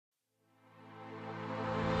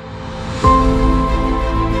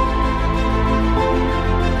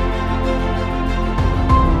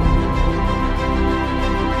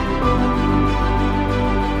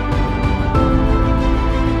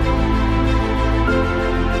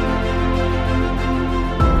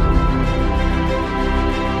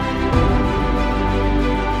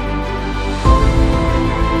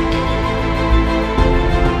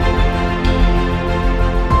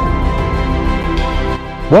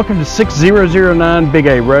Welcome to 6009 Big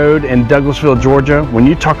A Road in Douglasville, Georgia. When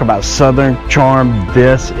you talk about Southern charm,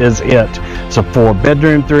 this is it. It's a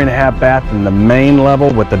 4-bedroom, 3.5 bath in the main level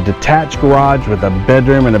with a detached garage with a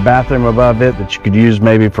bedroom and a bathroom above it that you could use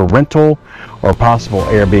maybe for rental or possible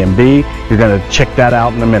Airbnb. You're going to check that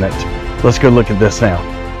out in a minute. Let's go look at this now.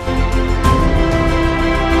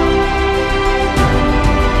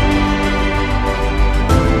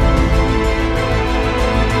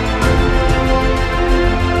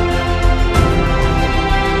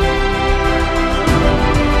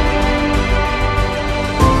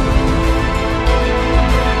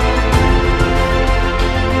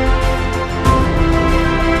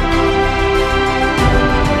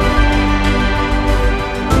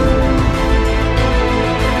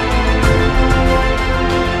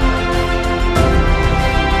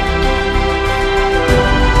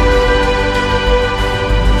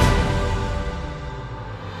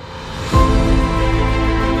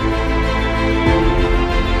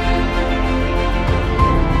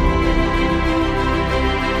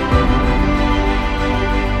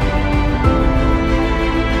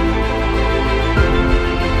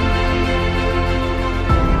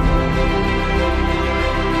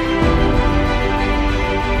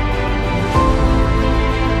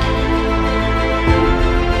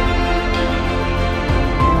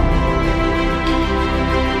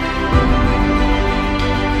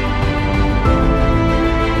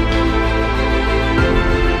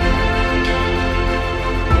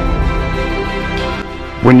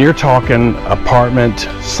 When you're talking apartment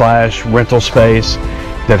slash rental space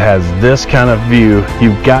that has this kind of view,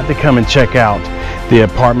 you've got to come and check out the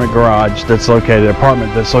apartment that's located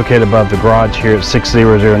above the garage here at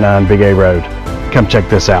 6009 Big A Road. Come check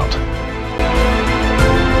this out.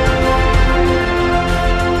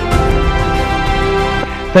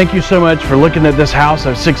 Thank you so much for looking at this house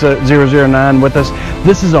at 6009 with us.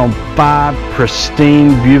 This is on 5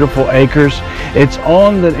 pristine, beautiful acres. It's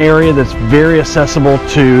on an area that's very accessible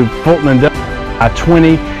to Fulton and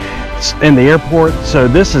I-20 in the airport, so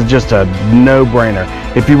this is just a no-brainer.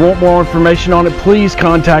 If you want more information on it, please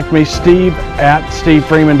contact me.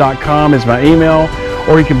 Steve@stevefreeman.com is my email,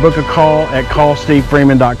 or you can book a call at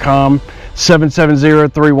callstevefreeman.com,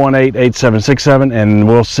 770-318-8767, and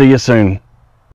we'll see you soon.